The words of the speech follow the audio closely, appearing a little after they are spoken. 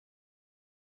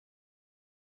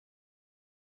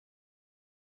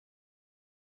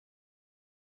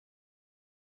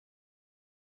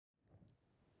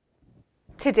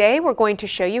Today we're going to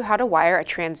show you how to wire a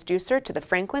transducer to the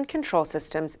Franklin Control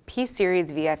System's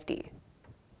P-Series VFD.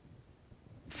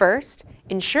 First,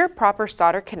 ensure proper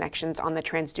solder connections on the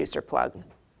transducer plug.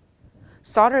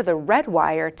 Solder the red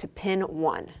wire to pin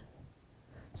 1.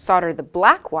 Solder the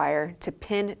black wire to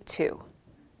pin 2.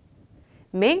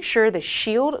 Make sure the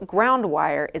shield ground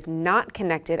wire is not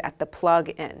connected at the plug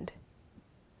end.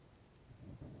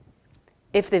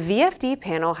 If the VFD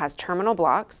panel has terminal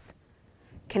blocks,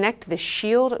 connect the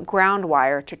shield ground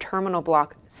wire to terminal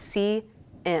block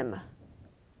CM.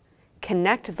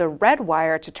 Connect the red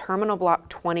wire to terminal block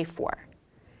 24.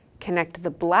 Connect the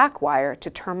black wire to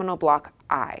terminal block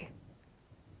I.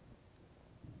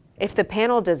 If the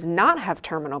panel does not have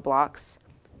terminal blocks,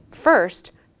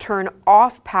 first turn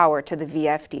off power to the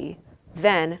VFD,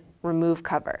 then remove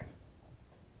cover.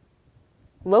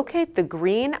 Locate the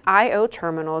green I/O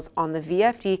terminals on the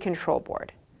VFD control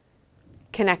board.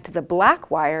 Connect the black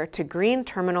wire to green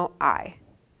terminal I.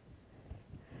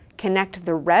 Connect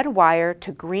the red wire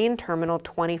to green terminal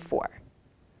 24.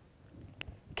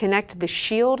 Connect the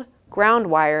shield ground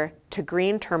wire to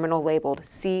green terminal labeled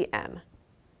CM.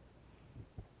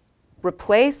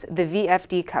 Replace the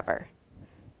VFD cover.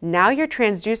 Now your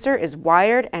transducer is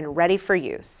wired and ready for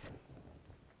use.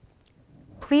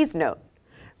 Please note,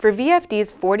 for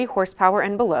VFDs 40 horsepower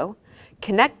and below,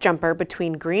 connect jumper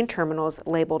between green terminals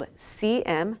labeled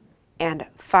CM and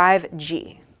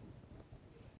 5G.